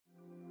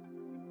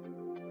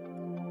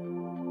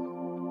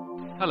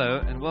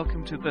Hello and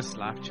welcome to this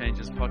Life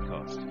Changes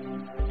podcast.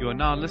 You are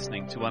now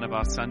listening to one of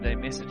our Sunday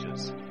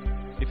messages.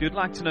 If you'd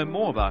like to know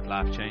more about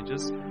Life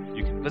Changes,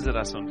 you can visit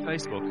us on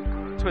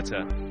Facebook,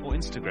 Twitter, or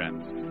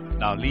Instagram.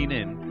 Now lean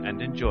in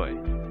and enjoy.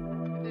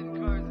 In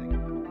closing,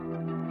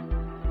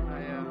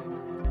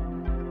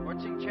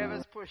 watching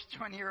Travis push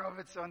Johnny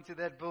Roberts onto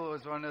that bull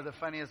was one of the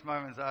funniest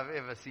moments I've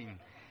ever seen.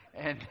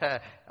 And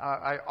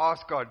I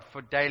asked God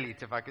for daily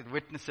if I could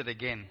witness it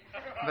again.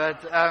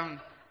 But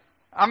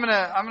I'm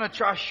gonna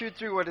try to shoot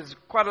through what is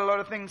quite a lot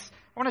of things.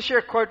 I want to share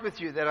a quote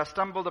with you that I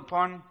stumbled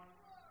upon.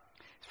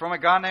 It's from a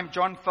guy named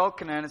John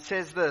Falconer, and it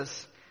says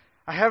this: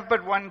 "I have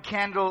but one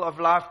candle of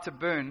life to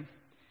burn,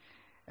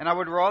 and I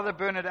would rather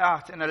burn it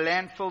out in a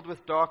land filled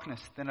with darkness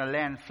than a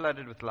land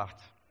flooded with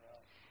light."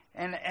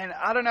 And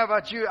I don't know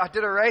about you, I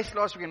did a race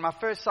last weekend, my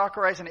first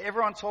cycle race, and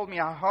everyone told me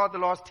how hard the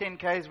last 10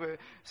 Ks were,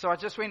 so I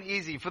just went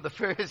easy for the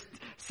first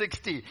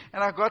 60.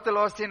 And I got the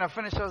last 10, I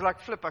finished, I was like,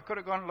 flip, I could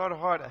have gone a lot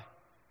harder.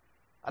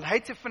 I'd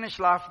hate to finish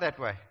life that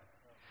way.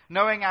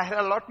 Knowing I had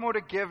a lot more to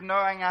give,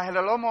 knowing I had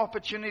a lot more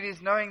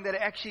opportunities, knowing that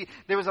actually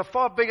there was a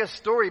far bigger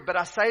story, but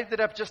I saved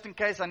it up just in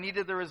case I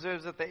needed the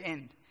reserves at the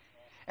end.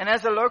 And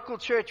as a local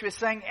church, we're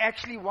saying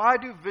actually why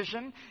do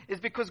vision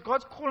is because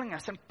God's calling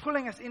us and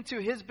pulling us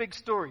into His big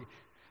story.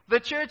 The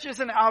church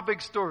isn't our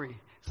big story.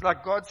 It's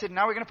like God said,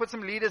 now we're going to put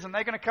some leaders and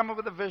they're going to come up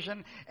with a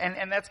vision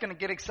and that's going to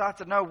get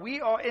excited. No,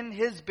 we are in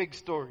His big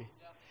story.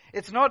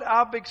 It's not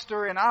our big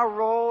story, and our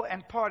role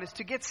and part is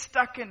to get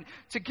stuck in,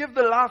 to give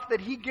the life that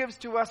He gives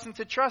to us and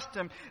to trust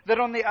Him that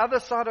on the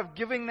other side of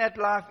giving that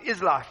life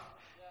is life,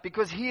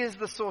 because He is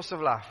the source of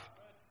life.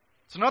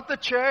 It's not the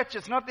church,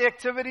 it's not the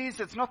activities,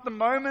 it's not the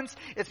moments,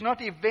 it's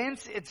not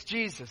events, it's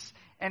Jesus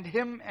and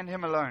Him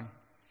alone.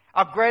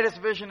 Our greatest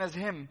vision is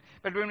Him,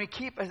 but when we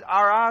keep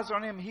our eyes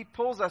on Him, He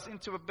pulls us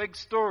into a big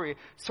story.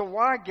 So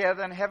why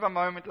gather and have a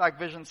moment like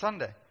Vision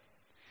Sunday?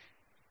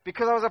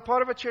 Because I was a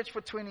part of a church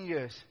for 20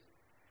 years.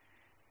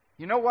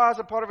 You know why I was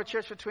a part of a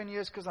church for 20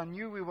 years? Because I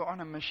knew we were on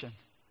a mission.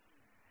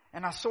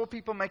 And I saw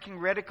people making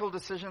radical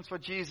decisions for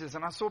Jesus.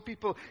 And I saw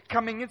people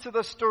coming into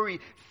the story,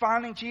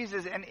 finding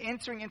Jesus and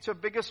entering into a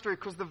bigger story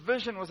because the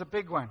vision was a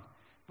big one.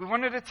 We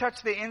wanted to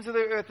touch the ends of the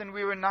earth, and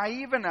we were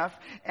naive enough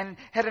and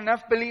had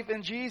enough belief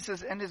in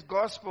Jesus and His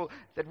gospel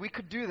that we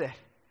could do that.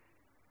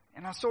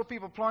 And I saw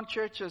people plant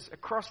churches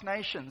across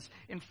nations,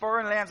 in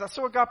foreign lands. I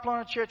saw a guy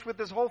plant a church with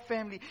his whole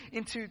family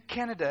into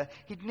Canada.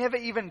 He'd never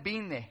even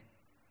been there.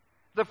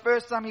 The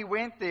first time he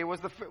went there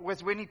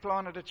was when he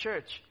planted a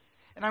church.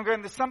 And I'm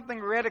going, there's something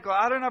radical.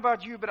 I don't know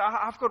about you, but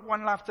I've got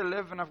one life to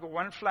live, and I've got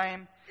one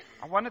flame.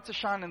 I want it to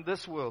shine in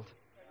this world.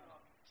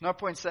 There's no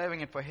point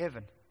saving it for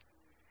heaven.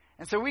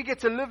 And so we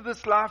get to live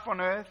this life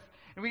on earth,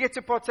 and we get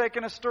to partake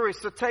in a story.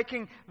 So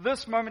taking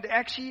this moment,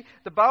 actually,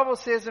 the Bible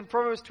says in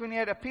Proverbs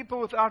 28, a people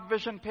without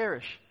vision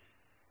perish.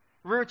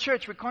 We're a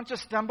church. We can't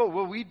just stumble.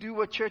 Well, we do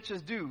what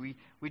churches do.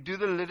 We do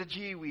the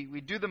liturgy. We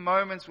do the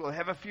moments. We'll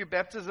have a few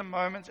baptism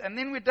moments. And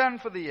then we're done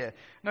for the year.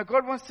 No,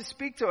 God wants to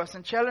speak to us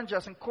and challenge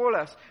us and call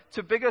us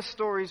to bigger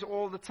stories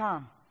all the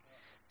time.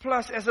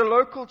 Plus, as a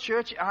local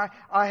church,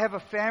 I have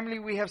a family.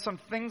 We have some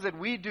things that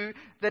we do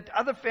that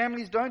other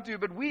families don't do,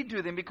 but we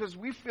do them because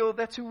we feel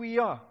that's who we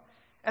are.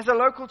 As a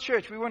local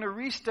church, we want to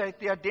restate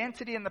the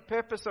identity and the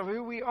purpose of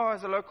who we are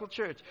as a local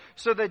church.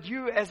 So that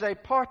you, as a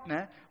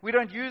partner, we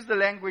don't use the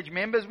language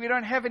members. We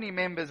don't have any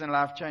members in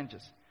Life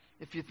Changes.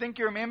 If you think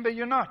you're a member,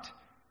 you're not.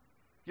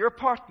 You're a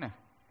partner.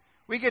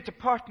 We get to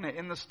partner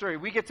in the story.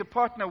 We get to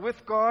partner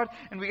with God,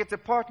 and we get to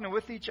partner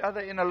with each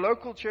other in a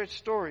local church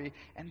story.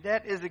 And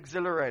that is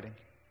exhilarating.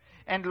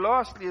 And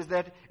lastly is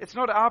that it's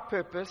not our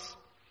purpose,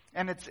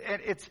 and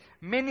it's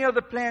many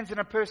other plans in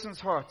a person's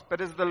heart,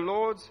 but it's the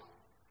Lord's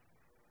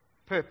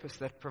purpose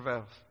that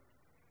prevails.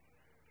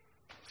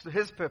 It's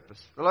His purpose.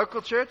 The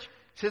local church,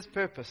 it's His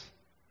purpose.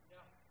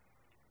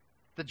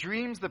 The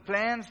dreams, the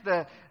plans,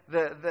 the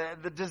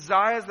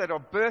desires that are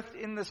birthed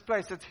in this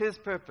place, it's His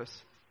purpose.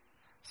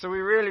 So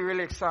we're really,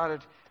 really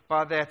excited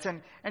by that.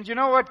 And you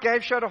know what?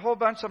 Gabe showed a whole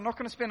bunch. I'm not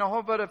going to spend a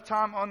whole bit of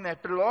time on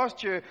that. But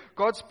last year,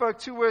 God spoke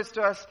 2 words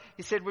to us.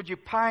 He said, would you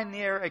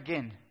pioneer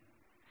again?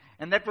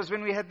 And that was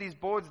when we had these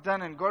boards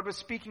done, and God was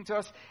speaking to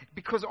us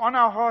because on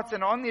our hearts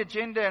and on the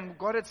agenda, and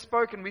God had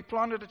spoken, we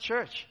planted a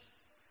church.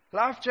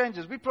 Life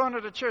Changes. We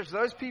planted a church.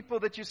 Those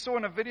people that you saw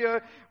in a video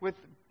with,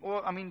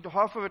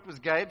 half of it was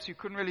Gabe, so you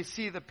couldn't really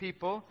see the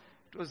people.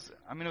 It was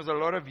a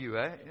lot of you,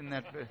 in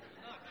that.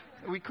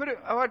 We could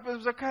have, it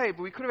was okay,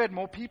 but we could have had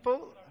more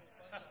people.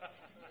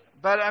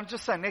 But I'm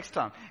just saying, next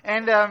time.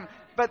 And,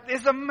 but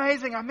it's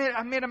amazing. I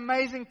met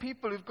amazing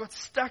people who've got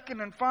stuck in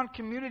and found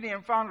community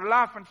and found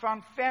life and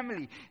found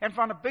family and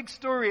found a big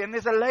story. And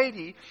there's a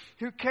lady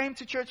who came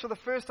to church for the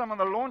first time on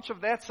the launch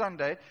of that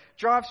Sunday,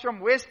 drives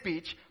from West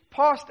Beach,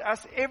 past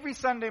us every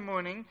Sunday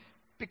morning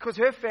because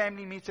her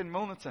family meets in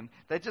Milnerton.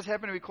 They just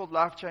happen to be called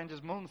Life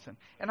Changes Milnerton.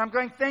 And I'm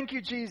going, thank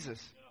you,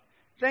 Jesus.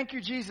 Thank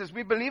you, Jesus.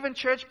 We believe in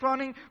church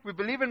planting. We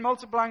believe in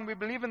multiplying. We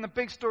believe in the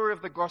big story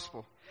of the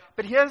gospel.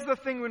 But here's the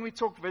thing when we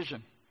talk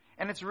vision,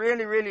 and it's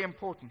really, really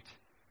important,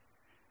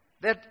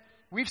 that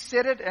we've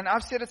said it, and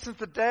I've said it since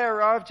the day I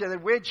arrived here,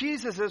 that where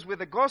Jesus is, where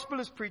the gospel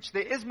is preached,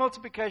 there is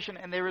multiplication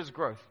and there is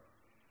growth.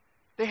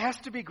 There has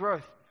to be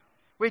growth.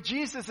 Where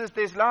Jesus is,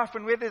 there's life,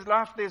 and where there's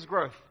life, there's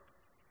growth.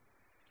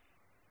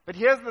 But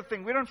here's the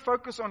thing, we don't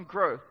focus on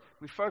growth,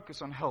 we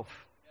focus on health.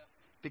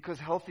 Because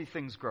healthy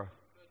things grow.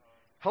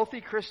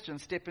 Healthy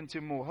Christians step into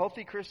more.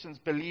 Healthy Christians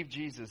believe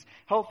Jesus.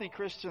 Healthy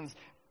Christians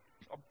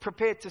are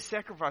prepared to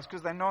sacrifice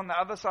because they know on the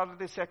other side of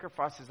their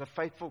sacrifice is a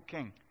faithful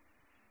king.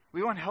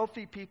 We want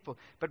healthy people.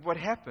 But what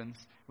happens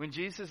when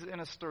Jesus is in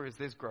a story is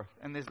there's growth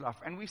and there's life.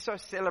 And we so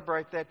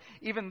celebrate that.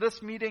 Even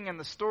this meeting and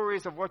the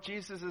stories of what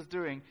Jesus is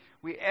doing,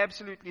 we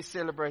absolutely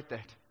celebrate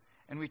that.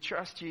 And we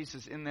trust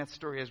Jesus in that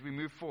story as we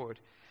move forward.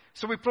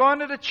 So we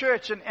planted a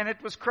church, and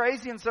it was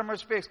crazy in some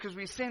respects because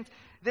we sent,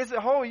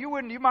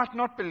 you might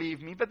not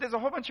believe me, but there's a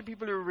whole bunch of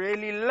people who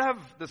really love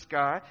this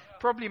guy,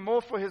 probably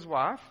more for his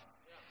wife.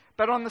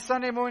 But on the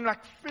Sunday morning, like,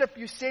 flip,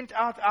 you sent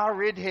out our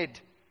redhead.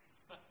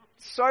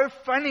 So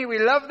funny, we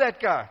love that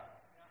guy.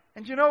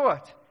 And you know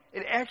what?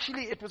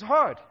 It was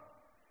hard.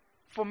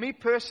 For me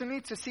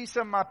personally, to see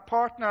my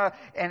partner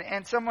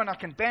and someone I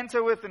can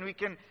banter with, and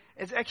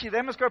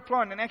they must go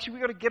plant, and actually we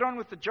got to get on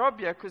with the job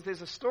here because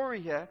there's a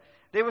story here.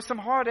 There were some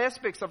hard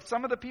aspects of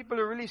some of the people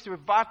who released who were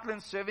vital in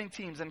serving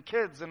teams and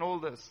kids and all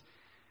this.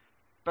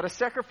 But as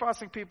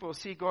sacrificing people will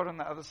see God on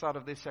the other side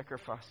of their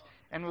sacrifice.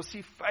 And we'll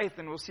see faith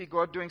and we'll see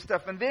God doing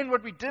stuff. And then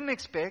what we didn't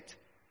expect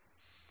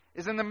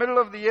is in the middle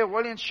of the year,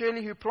 Wally and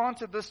Shirley, who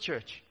planted this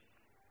church.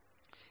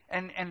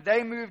 And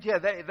they moved here.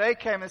 They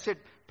came and said,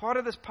 part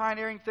of this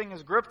pioneering thing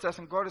has gripped us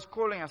and God is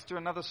calling us to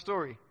another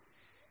story.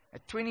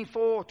 At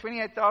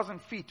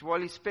 28,000 feet,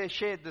 Wally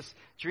shared this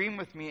dream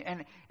with me.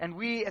 And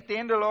we, at the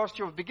end of last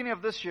year, or beginning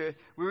of this year,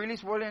 we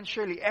released Wally and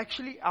Shirley.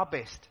 Actually, our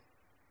best.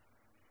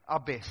 Our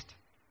best.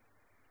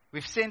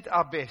 We've sent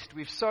our best.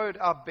 We've sowed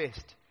our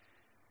best.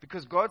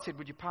 Because God said,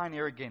 would you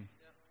pioneer again?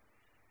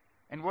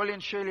 Yeah. And Wally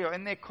and Shirley are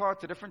in their car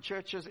to different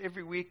churches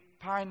every week,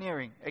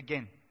 pioneering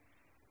again.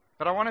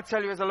 But I want to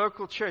tell you, as a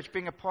local church,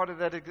 being a part of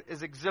that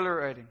is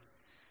exhilarating.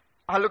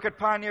 I look at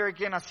Pioneer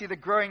again, I see the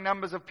growing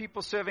numbers of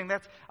people serving.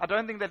 I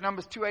don't think that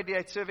number's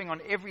 288 serving on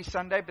every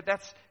Sunday, but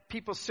that's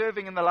people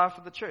serving in the life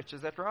of the church.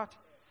 Is that right?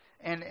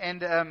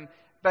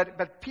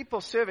 But people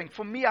serving.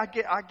 For me, I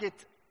get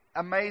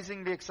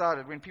amazingly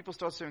excited when people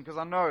start serving, because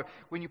I know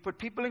when you put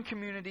people in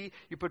community,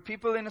 you put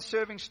people in a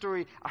serving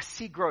story, I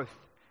see growth.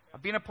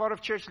 I've been a part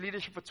of church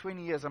leadership for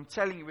 20 years. I'm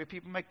telling you, where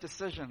people make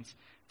decisions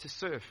to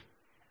serve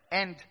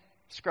and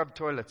scrub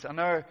toilets. I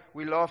know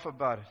we laugh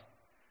about it,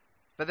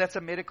 but that's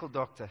a medical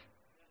doctor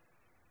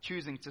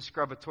choosing to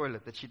scrub a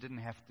toilet that she didn't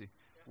have to.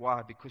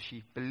 Why? Because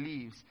she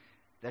believes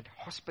that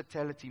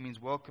hospitality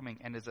means welcoming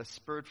and is a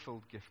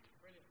spirit-filled gift.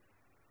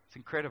 It's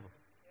incredible.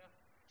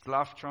 It's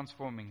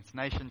life-transforming. It's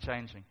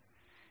nation-changing.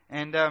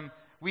 And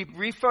we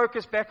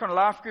refocused back on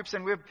life groups,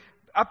 and we're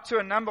up to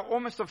a number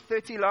almost of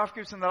 30 life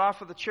groups in the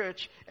life of the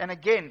church. And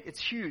again, it's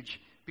huge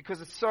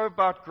because it's so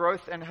about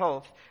growth and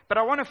health. But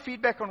I want to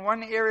feedback on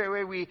one area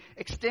where we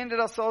extended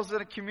ourselves as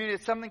a community.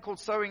 It's something called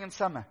Sowing in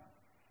Summer.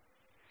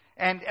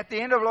 And at the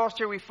end of last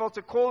year, we felt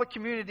to call the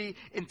community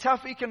in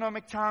tough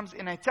economic times,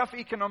 in a tough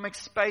economic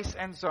space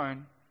and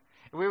zone,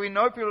 where we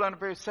know people under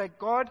prayer say,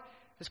 God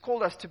has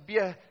called us to be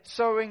a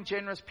sowing,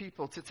 generous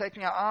people, to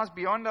taking our eyes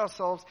beyond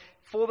ourselves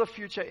for the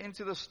future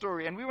into the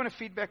story. And we want to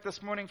feedback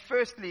this morning,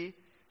 firstly,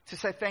 to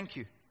say thank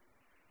you.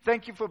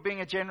 Thank you for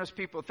being a generous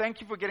people.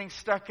 Thank you for getting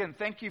stuck in.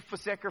 Thank you for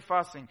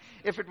sacrificing.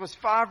 If it was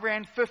 5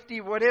 rand,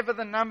 50, whatever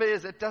the number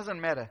is, it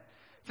doesn't matter.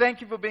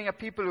 Thank you for being a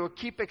people who will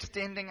keep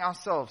extending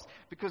ourselves,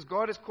 because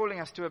God is calling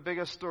us to a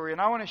bigger story.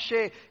 And I want to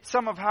share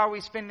some of how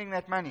we're spending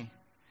that money.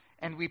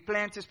 And we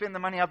plan to spend the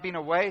money. I've been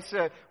away,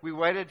 so we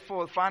waited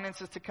for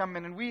finances to come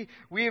in. And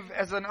we've,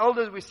 as an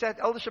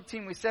eldership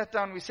team, we sat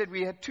down, we said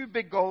we had 2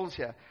 big goals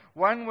here.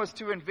 One was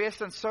to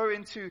invest and sow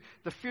into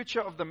the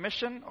future of the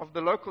mission of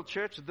the local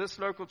church, this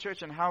local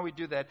church, and how we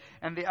do that.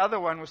 And the other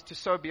one was to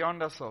sow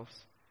beyond ourselves.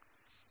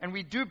 And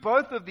we do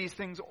both of these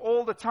things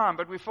all the time,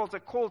 but we felt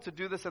a call to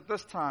do this at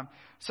this time.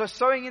 So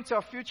sowing into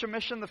our future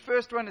mission, the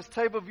first one is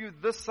Table View,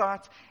 this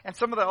site, and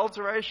some of the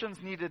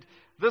alterations needed.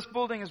 This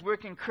building is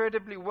working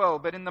incredibly well,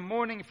 but in the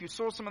morning, if you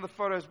saw some of the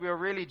photos, we are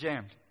really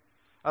jammed.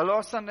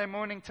 Last Sunday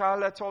morning,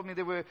 Tyler told me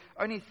there were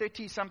only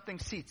 30-something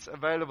seats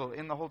available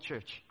in the whole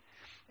church.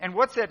 And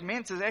what that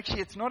meant is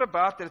actually it's not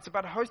about that. It's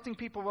about hosting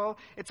people well.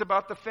 It's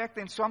about the fact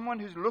that someone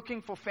who's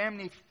looking for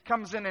family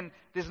comes in and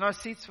there's no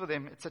seats for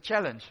them. It's a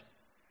challenge.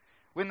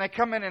 When they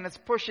come in and it's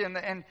pushy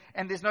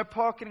and there's no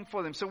parking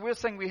for them. So we're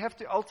saying we have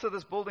to alter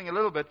this building a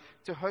little bit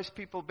to host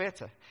people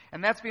better.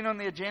 And that's been on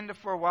the agenda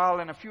for a while,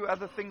 and a few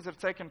other things have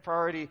taken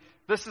priority.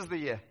 This is the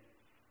year.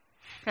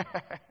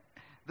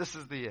 This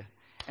is the year.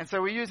 And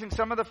so we're using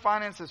some of the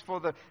finances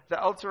for the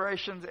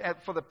alterations,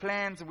 for the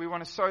plans, and we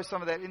want to sow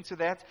some of that into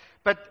that.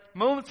 But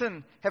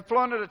Milnerton have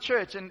planted a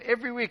church, and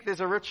every week there's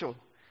a ritual.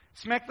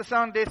 Smack the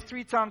sound desk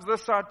 3 times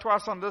this side,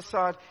 twice on this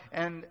side,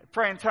 and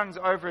pray in tongues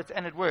over it,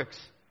 and it works.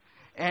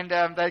 And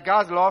the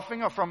guys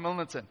laughing are from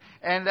Milnerton.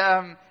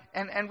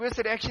 And we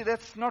said, actually,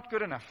 that's not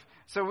good enough.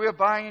 So we're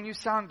buying a new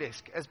sound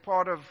desk as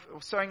part of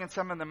sowing in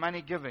some of the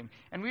money giving.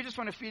 And we just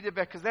want to feed it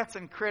back because that's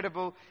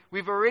incredible.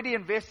 We've already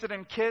invested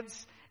in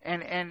kids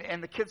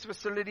and the kids'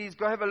 facilities.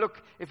 Go have a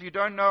look. If you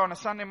don't know, on a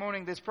Sunday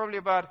morning, there's probably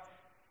about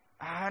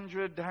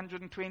 100,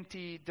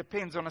 120,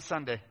 depends on a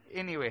Sunday.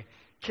 Anyway,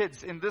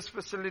 kids in this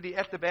facility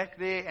at the back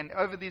there and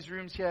over these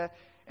rooms here.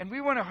 And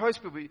we want to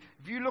host people.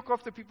 If you look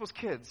after people's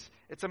kids,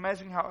 it's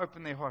amazing how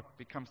open their heart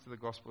becomes to the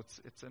gospel.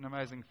 It's an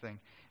amazing thing.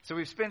 So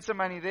we've spent some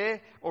money there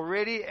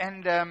already.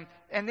 And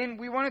then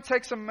we want to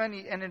take some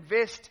money and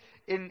invest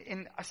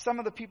in some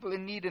of the people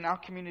in need in our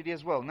community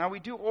as well. Now, we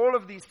do all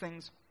of these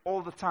things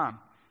all the time.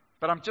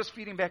 But I'm just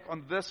feeding back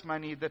on this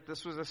money that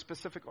this was a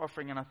specific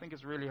offering, and I think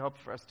it's really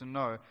helpful for us to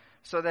know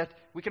so that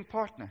we can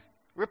partner.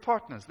 We're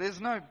partners.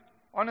 There's no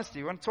honesty.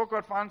 We want to talk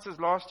about finances.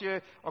 Last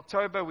year,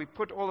 October, we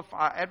put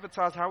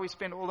advertise how we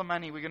spend all the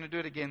money. We're going to do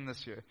it again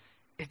this year.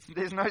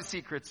 There's no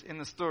secrets in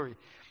the story.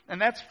 And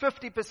that's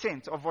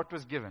 50% of what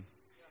was given.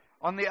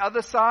 On the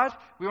other side,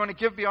 we want to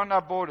give beyond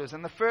our borders.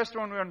 And the first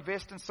one, we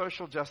invest in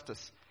social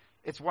justice.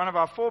 It's one of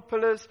our 4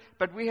 pillars,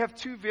 but we have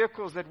 2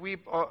 vehicles that we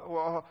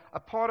are a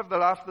part of the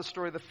life of the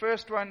story. The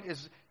first one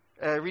is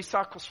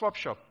Recycle Swap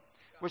Shop,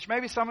 which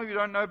maybe some of you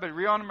don't know, but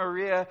Rihanna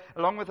Maria,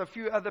 along with a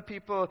few other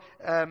people,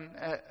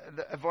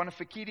 the Ivana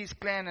Fakidi's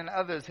clan and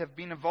others have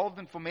been involved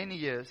in for many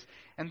years.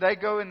 And they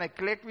go and they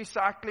collect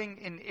recycling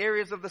in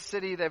areas of the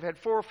city. They've had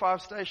 4 or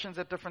 5 stations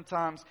at different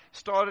times.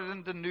 Started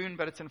in Dunoon,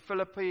 but it's in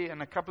Philippi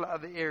and a couple of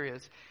other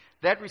areas.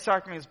 That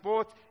recycling is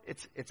bought,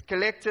 it's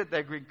collected,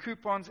 they get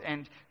coupons,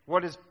 and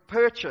what is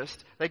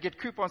purchased, they get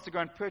coupons to go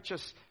and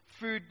purchase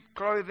food,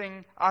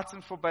 clothing,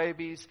 items for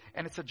babies,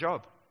 and it's a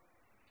job.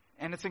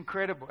 And it's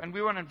incredible. And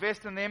we want to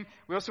invest in them.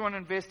 We also want to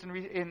invest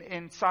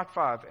in Site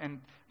 5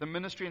 and the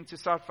ministry into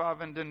Site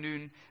 5 and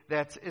Dunoon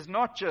that is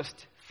not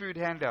just food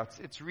handouts,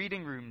 it's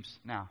reading rooms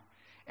now.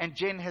 And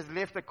Jen has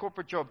left a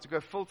corporate job to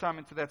go full-time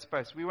into that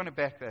space. We want to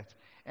back that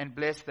and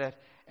bless that.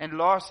 And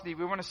lastly,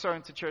 we want to sow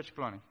into church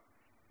planting.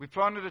 We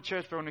planted a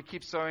church, but we want to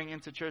keep sowing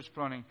into church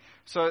planting.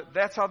 So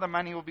that's how the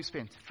money will be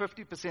spent.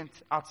 50%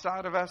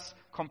 outside of us,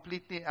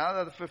 completely, out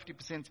of the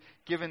 50%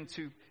 given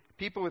to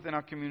people within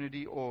our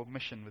community or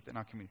mission within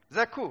our community. Is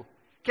that cool?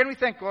 Can we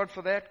thank God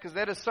for that? Because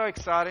that is so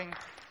exciting.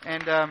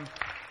 And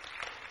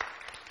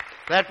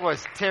that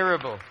was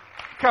terrible.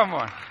 Come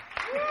on.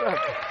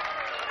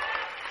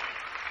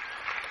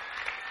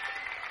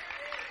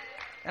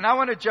 And I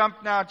want to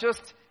jump now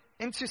just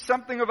into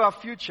something of our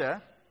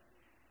future.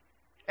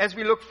 As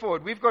we look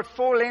forward, we've got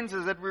 4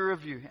 lenses that we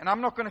review. And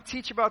I'm not going to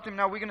teach about them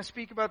now. We're going to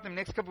speak about them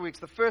next couple of weeks.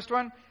 The first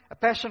one, a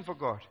passion for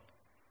God.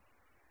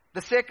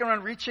 The second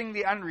one, reaching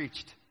the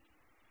unreached.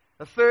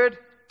 The third,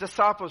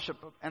 discipleship.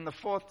 And the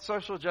fourth,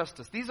 social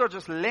justice. These are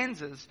just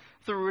lenses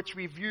through which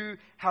we view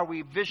how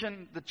we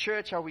vision the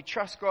church, how we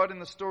trust God in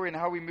the story, and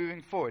how we're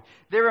moving forward.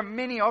 There are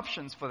many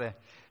options for that.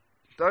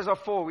 Those are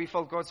 4 we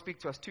felt God speak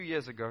to us 2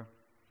 years ago.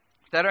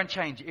 They don't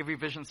change every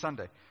Vision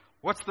Sunday.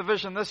 What's the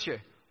vision this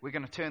year? We're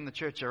going to turn the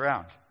church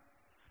around.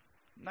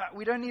 No,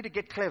 we don't need to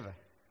get clever.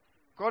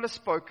 God has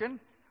spoken.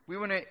 We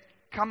want to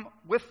come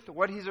with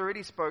what He's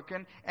already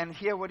spoken and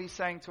hear what He's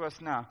saying to us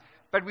now.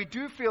 But we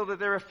do feel that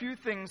there are a few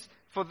things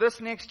for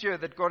this next year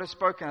that God has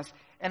spoken us.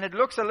 And it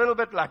looks a little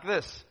bit like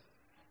this.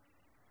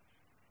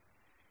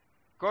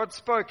 God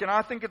spoke, and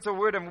I think it's a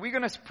word, and we're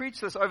going to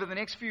preach this over the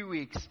next few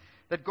weeks,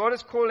 that God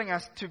is calling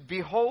us to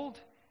behold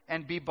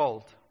and be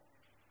bold.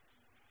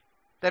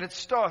 That it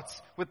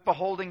starts with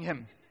beholding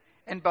Him.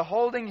 And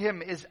beholding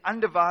Him is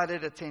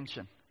undivided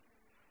attention.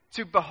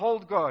 To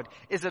behold God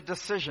is a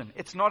decision.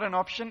 It's not an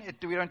option.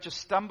 We don't just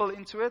stumble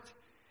into it.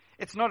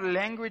 It's not a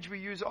language we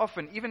use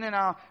often. Even in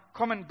our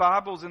common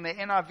Bibles, in the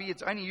NIV,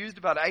 it's only used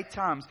about 8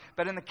 times.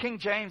 But in the King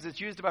James, it's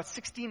used about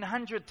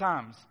 1,600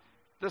 times.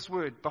 This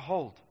word,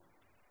 behold.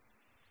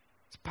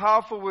 It's a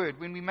powerful word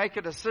when we make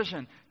a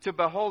decision to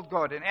behold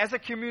God. And as a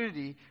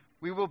community,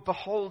 we will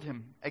behold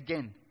Him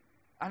again.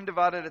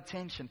 Undivided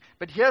attention.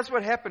 But here's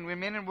what happened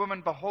when men and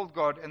women behold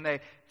God and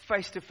they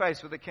face to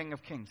face with the King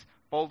of Kings.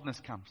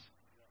 Boldness comes.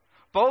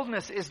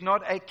 Boldness is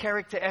not a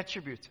character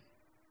attribute.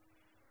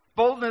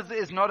 Boldness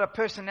is not a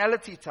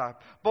personality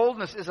type.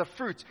 Boldness is a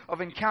fruit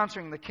of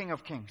encountering the King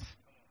of Kings.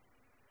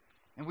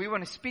 And we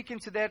want to speak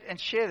into that and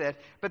share that.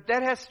 But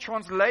that has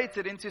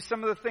translated into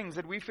some of the things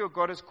that we feel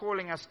God is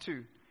calling us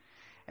to.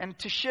 And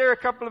to share a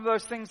couple of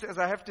those things, as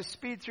I have to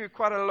speed through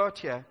quite a lot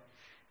here.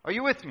 Are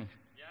you with me?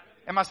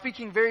 Am I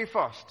speaking very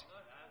fast?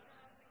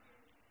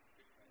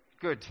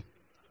 Good.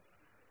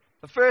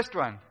 The first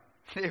one.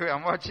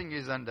 I'm watching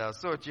you, Zanda. I'll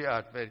sort you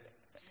out. But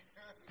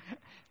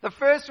the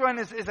first one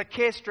is a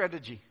care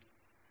strategy.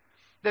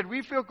 That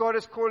we feel God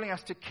is calling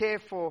us to care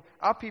for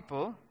our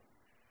people.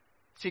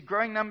 See,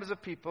 growing numbers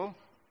of people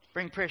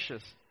bring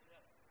pressures.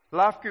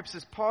 Life groups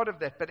is part of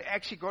that. But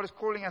actually, God is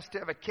calling us to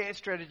have a care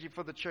strategy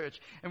for the church.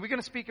 And we're going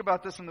to speak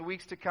about this in the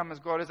weeks to come as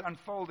God is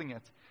unfolding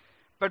it.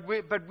 But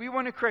we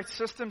want to create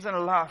systems in a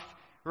life.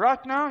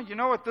 Right now, you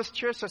know what, this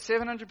church, so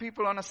 700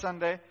 people on a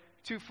Sunday,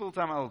 2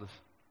 full-time elders.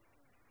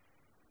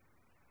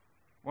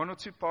 1 or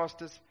 2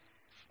 pastors.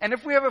 And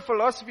if we have a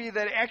philosophy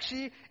that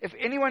actually, if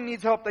anyone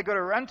needs help, they've got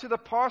to run to the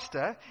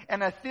pastor,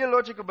 and a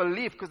theological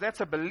belief, because that's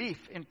a belief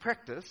in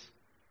practice,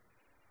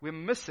 we're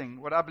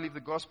missing what I believe the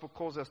gospel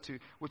calls us to,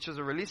 which is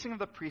a releasing of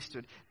the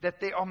priesthood, that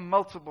there are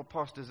multiple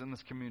pastors in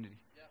this community.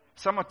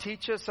 Some are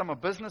teachers, some are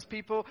business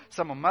people,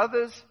 some are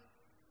mothers.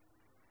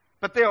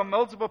 But there are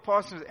multiple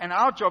pastors, and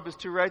our job is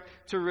to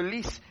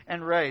release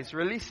and raise.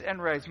 Release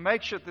and raise.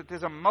 Make sure that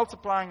there's a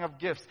multiplying of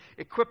gifts,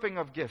 equipping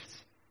of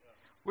gifts,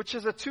 which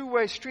is a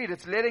two-way street.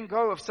 It's letting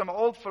go of some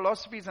old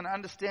philosophies and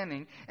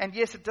understanding. And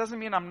yes, it doesn't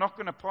mean I'm not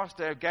going to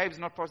pastor, Gabe's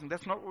not pastoring.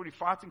 That's not what we're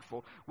fighting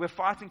for. We're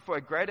fighting for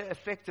a greater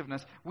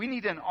effectiveness. We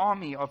need an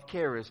army of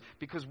carers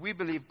because we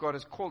believe God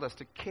has called us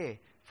to care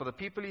for the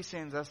people He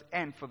sends us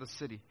and for the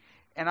city.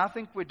 And I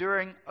think we're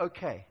doing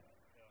okay.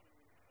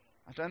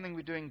 I don't think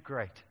we're doing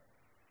great,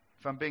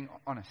 if I'm being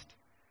honest.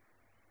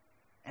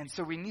 And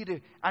so we need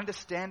to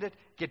understand it,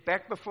 get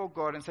back before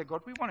God and say,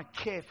 God, we want to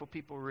care for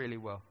people really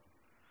well.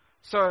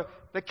 So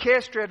the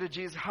care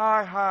strategy is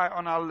high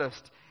on our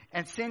list.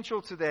 And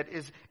central to that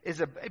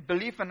is a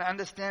belief and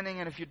understanding,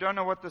 and if you don't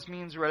know what this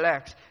means,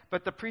 relax.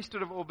 But the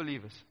priesthood of all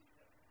believers.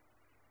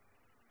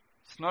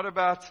 It's not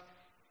about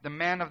the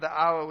man of the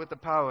hour with the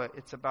power.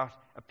 It's about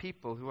a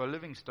people who are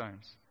living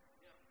stones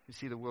who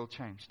see the world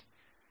changed.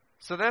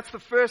 So that's the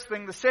first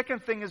thing. The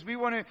second thing is we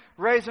want to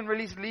raise and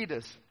release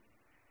leaders.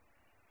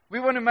 We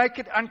want to make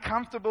it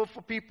uncomfortable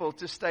for people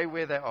to stay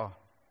where they are.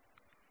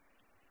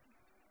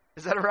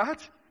 Is that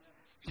right?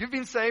 You've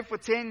been saved for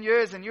 10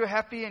 years and you're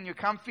happy and you're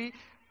comfy.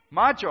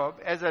 My job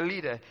as a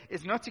leader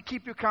is not to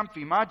keep you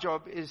comfy. My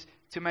job is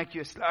to make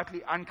you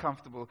slightly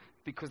uncomfortable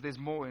because there's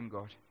more in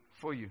God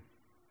for you.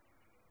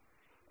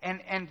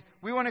 And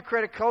we want to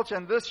create a culture,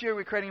 and this year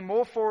we're creating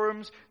more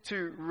forums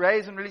to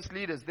raise and release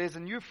leaders. There's a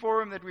new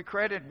forum that we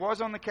created. It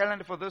was on the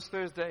calendar for this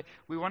Thursday.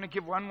 We want to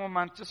give one more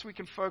month just so we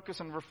can focus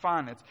and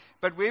refine it.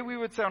 But where we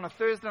would say on a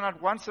Thursday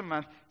night, once a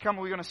month,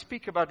 we're going to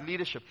speak about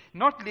leadership.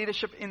 Not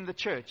leadership in the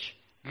church,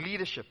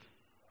 leadership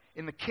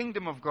in the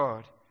kingdom of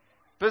God.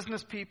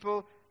 Business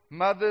people,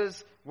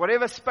 mothers,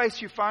 whatever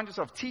space you find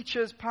yourself,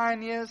 teachers,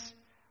 pioneers,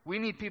 we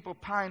need people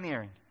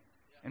pioneering.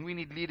 And we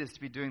need leaders to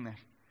be doing that.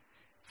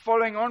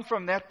 Following on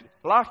from that,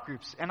 life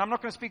groups. And I'm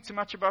not going to speak too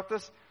much about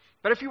this,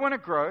 but if you want to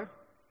grow,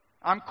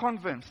 I'm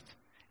convinced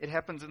it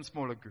happens in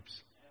smaller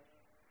groups.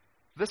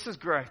 This is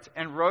great,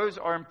 and rows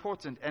are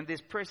important, and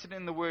there's precedent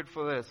in the word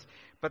for this,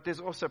 but there's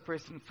also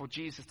precedent for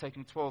Jesus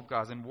taking 12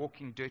 guys and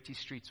walking dirty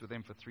streets with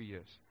them for 3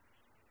 years.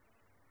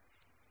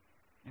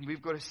 And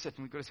we've got to sit,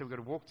 and we've got to say, we've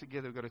got to walk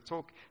together, we've got to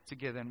talk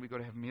together, and we've got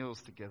to have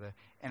meals together,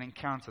 and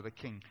encounter the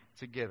King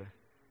together,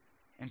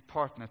 and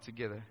partner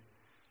together.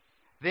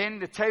 Then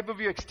the table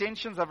view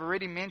extensions, I've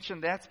already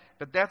mentioned that,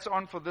 but that's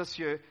on for this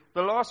year.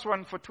 The last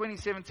one for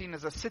 2017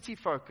 is a city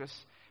focus.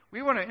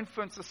 We want to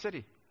influence the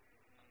city.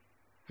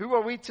 Who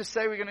are we to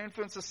say we're going to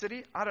influence the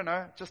city? I don't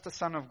know, just a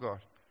son of God.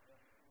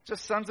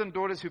 Just sons and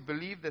daughters who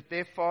believe that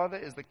their Father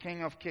is the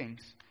King of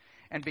Kings.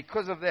 And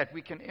because of that,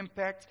 we can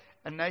impact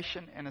a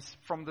nation and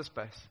from this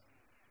base.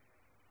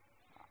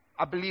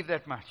 I believe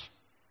that much.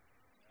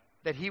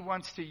 That He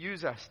wants to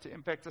use us to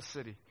impact the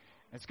city.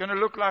 It's going to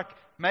look like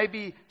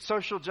maybe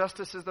social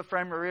justice is the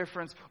frame of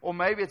reference, or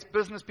maybe it's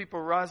business people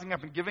rising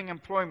up and giving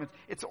employment.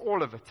 It's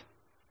all of it.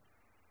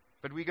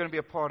 But we're going to be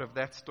a part of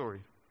that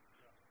story.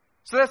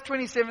 So that's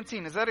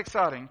 2017. Is that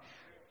exciting?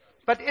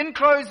 But in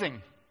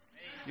closing,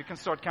 you can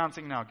start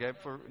counting now, Gabe,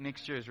 for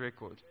next year's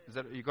record.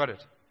 You got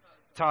it?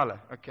 Tyler,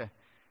 okay.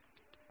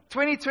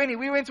 2020,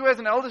 we went to as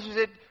an elders who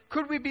said,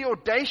 could we be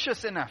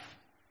audacious enough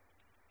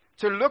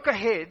to look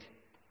ahead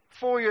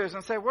 4 years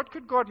and say, what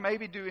could God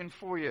maybe do in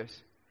 4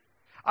 years?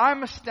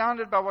 I'm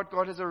astounded by what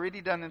God has already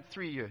done in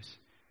 3 years.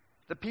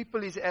 The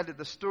people He's added,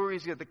 the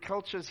stories, the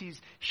cultures He's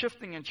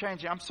shifting and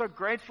changing. I'm so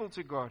grateful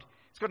to God.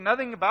 It's got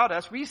nothing about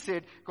us. We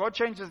said God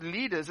changes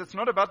leaders. It's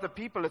not about the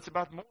people. It's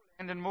about more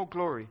land and more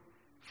glory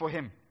for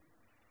Him.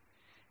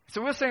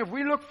 So we're saying if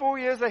we look 4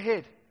 years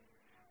ahead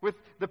with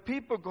the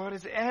people God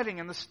is adding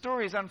and the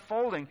stories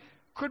unfolding,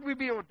 could we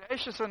be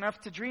audacious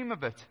enough to dream a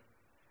bit?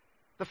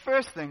 The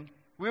first thing,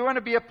 we want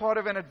to be a part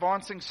of an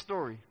advancing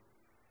story.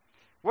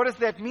 What does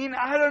that mean?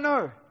 I don't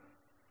know.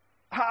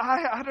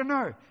 I don't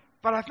know.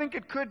 But I think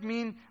it could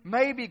mean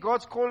maybe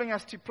God's calling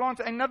us to plant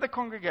another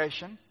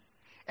congregation.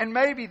 And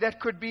maybe that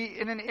could be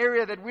in an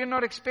area that we're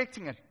not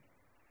expecting it.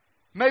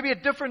 Maybe a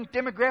different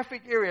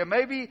demographic area.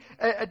 Maybe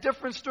a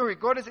different story.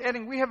 God is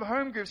adding. We have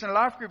home groups and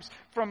life groups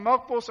from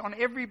Melkbos on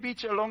every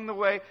beach along the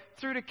way,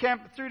 through to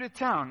camp, through to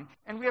town.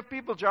 And we have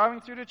people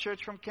driving through the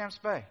church from Camps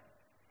Bay.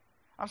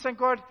 I'm saying,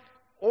 God,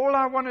 all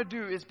I want to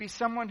do is be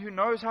someone who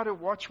knows how to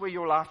watch where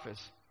your life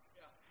is.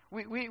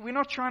 We're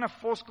not trying to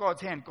force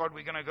God's hand. God,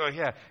 we're going to go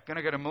here. Going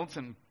to go to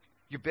Milton.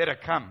 You better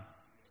come.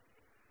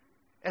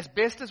 As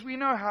best as we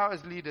know how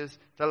as leaders,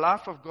 the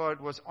life of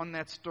God was on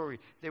that story.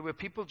 There were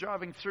people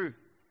driving through.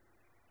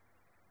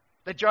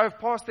 They drove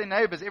past their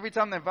neighbors. Every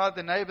time they invited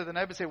the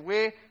neighbor said,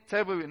 where?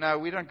 Table? No,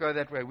 we don't go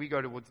that way. We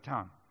go towards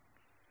town.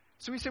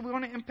 So we said we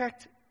want to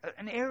impact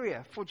an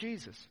area for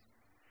Jesus.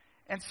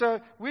 And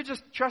so we're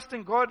just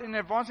trusting God in an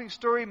advancing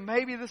story.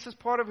 Maybe this is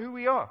part of who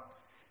we are.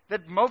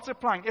 That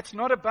multiplying, it's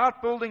not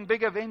about building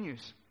bigger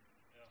venues.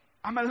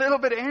 I'm a little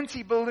bit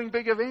anti building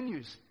bigger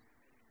venues.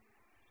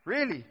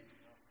 Really.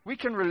 We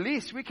can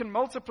release, we can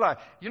multiply.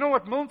 You know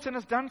what Milton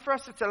has done for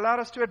us? It's allowed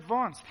us to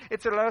advance.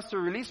 It's allowed us to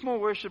release more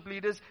worship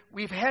leaders.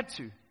 We've had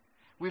to.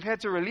 We've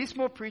had to release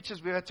more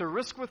preachers. We've had to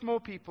risk with more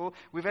people.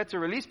 We've had to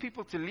release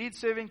people to lead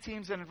serving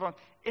teams and advance.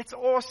 It's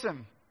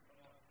awesome.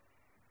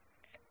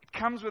 It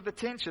comes with the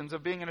tensions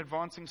of being an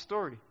advancing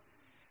story.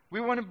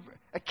 We want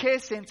a care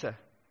center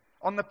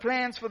on the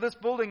plans for this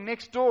building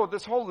next door,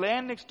 this whole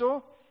land next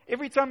door.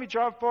 Every time you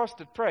drive past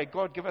it, pray,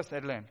 God, give us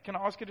that land. Can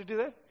I ask you to do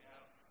that?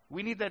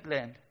 We need that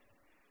land.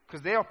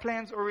 Because there are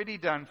plans already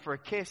done for a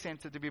care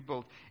center to be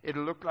built.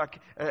 It'll look like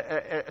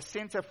a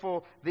center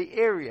for the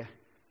area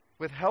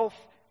with health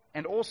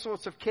and all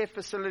sorts of care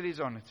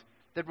facilities on it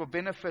that will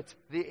benefit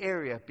the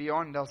area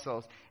beyond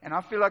ourselves. And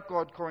I feel like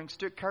God calling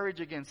courage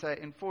again, say,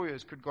 in 4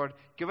 years, could God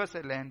give us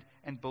that land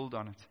and build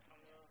on it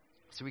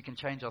so we can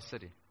change our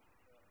city?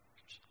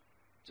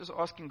 Just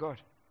asking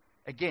God.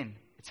 Again,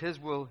 it's His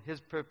will,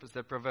 His purpose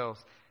that prevails.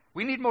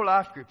 We need more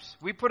life groups.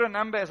 We put a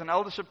number as an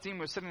eldership team.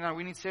 We're sitting now.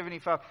 We need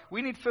 75.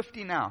 We need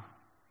 50 now.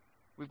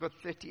 We've got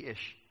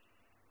 30-ish.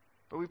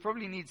 But we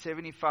probably need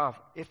 75,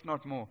 if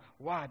not more.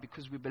 Why?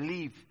 Because we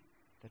believe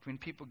that when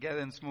people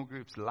gather in small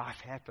groups,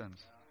 life happens.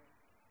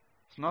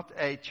 It's not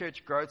a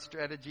church growth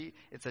strategy.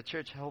 It's a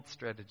church health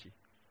strategy.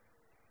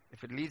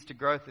 If it leads to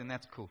growth, then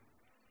that's cool.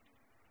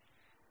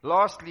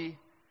 Lastly,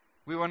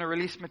 we want to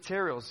release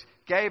materials.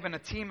 Gabe and a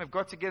team have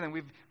got together and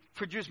we've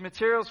produced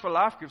materials for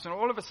life groups. And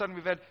all of a sudden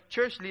we've had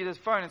church leaders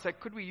phone and say,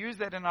 could we use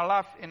that in our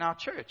life, in our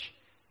church?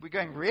 We're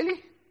going, really?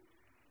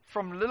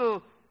 From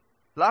little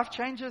life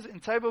changes in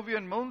Tableview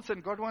and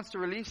Milton, God wants to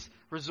release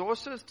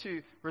resources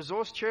to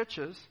resource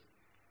churches.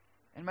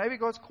 And maybe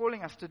God's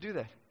calling us to do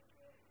that.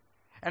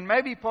 And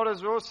maybe part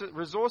of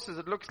resources,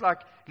 it looks like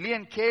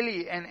Leon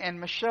Kelly and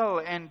Michelle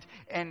and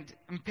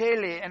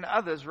Mpele and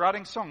others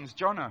writing songs,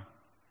 Jono,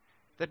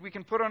 that we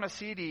can put on a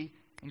CD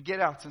and get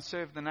out and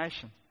serve the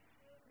nation.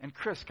 And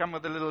Chris, come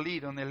with a little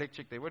lead on the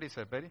electric there. What do you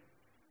say, buddy?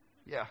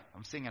 Yeah,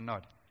 I'm seeing a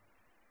nod.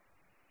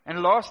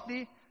 And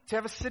lastly, to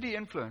have a city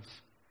influence.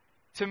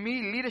 To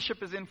me,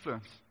 leadership is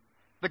influence.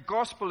 The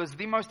gospel is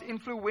the most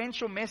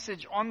influential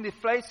message on the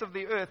face of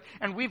the earth,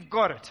 and we've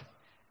got it.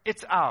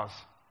 It's ours.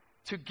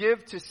 To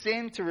give, to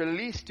send, to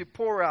release, to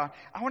pour out.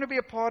 I want to be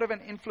a part of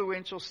an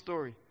influential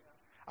story.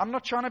 I'm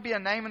not trying to be a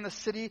name in the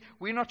city.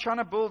 We're not trying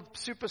to build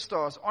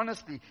superstars.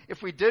 Honestly,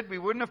 if we did, we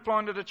wouldn't have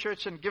planted a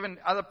church and given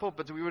other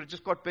pulpits. We would have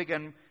just got bigger.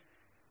 And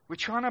we're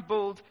trying to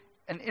build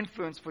an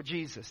influence for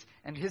Jesus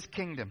and His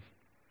kingdom.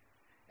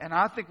 And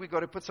I think we've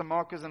got to put some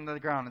markers in the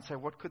ground and say,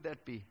 what could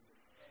that be?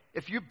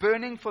 If you're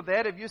burning for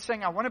that, if you're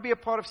saying, I want to be a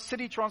part of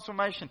city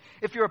transformation,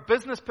 if you're a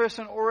business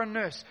person or a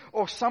nurse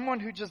or someone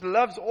who just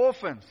loves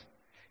orphans,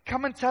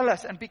 come and tell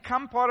us and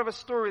become part of a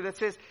story that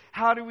says,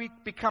 how do we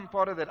become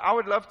part of that? I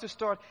would love to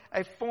start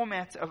a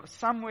format of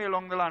somewhere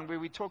along the line where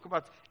we talk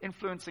about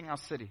influencing our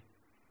city.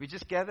 We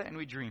just gather and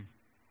we dream.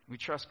 We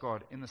trust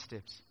God in the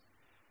steps.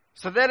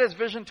 So that is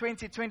Vision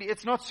 2020.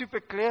 It's not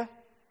super clear.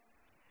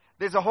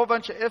 There's a whole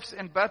bunch of ifs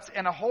and buts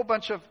and a whole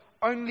bunch of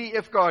only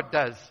if God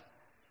does.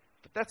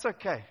 But that's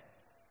okay.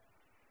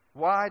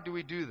 Why do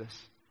we do this?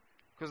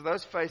 Because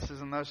those faces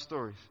and those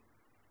stories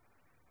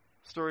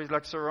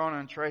like Sorana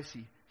and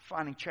Tracy,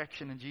 finding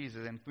traction in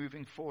Jesus and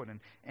moving forward,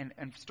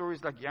 and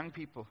stories like young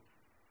people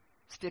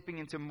stepping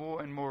into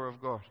more and more of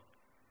God.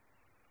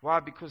 Why?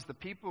 Because the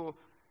people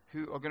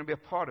who are going to be a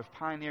part of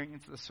pioneering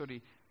into the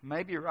city,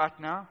 maybe right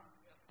now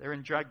they're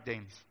in drug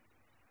dens.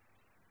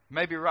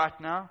 Maybe right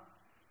now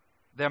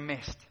they're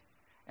messed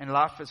and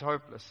life is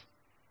hopeless.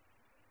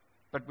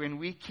 But when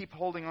we keep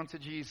holding on to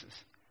Jesus,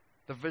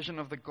 the vision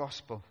of the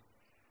gospel,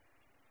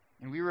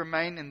 and we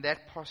remain in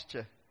that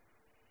posture,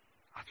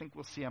 I think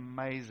we'll see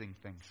amazing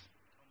things.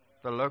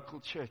 The local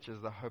church is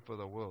the hope of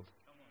the world.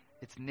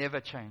 It's never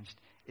changed.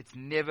 It's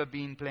never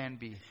been plan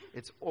B.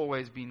 It's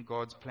always been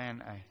God's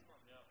plan A.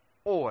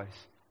 Always,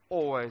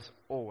 always,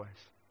 always.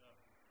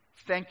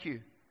 Thank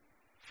you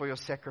for your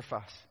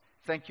sacrifice.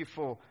 Thank you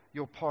for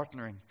your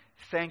partnering.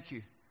 Thank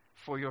you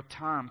for your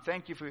time.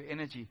 Thank you for your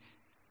energy.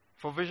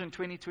 For Vision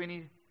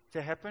 2020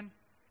 to happen,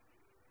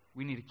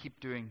 we need to keep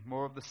doing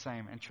more of the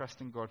same and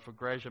trusting God for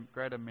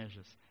greater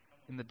measures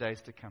in the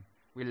days to come.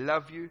 We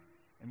love you,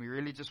 and we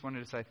really just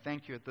wanted to say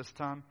thank you at this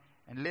time,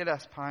 and let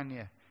us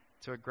pioneer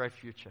to a great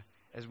future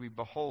as we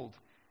behold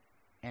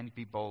and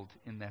be bold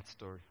in that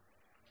story.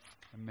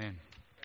 Amen.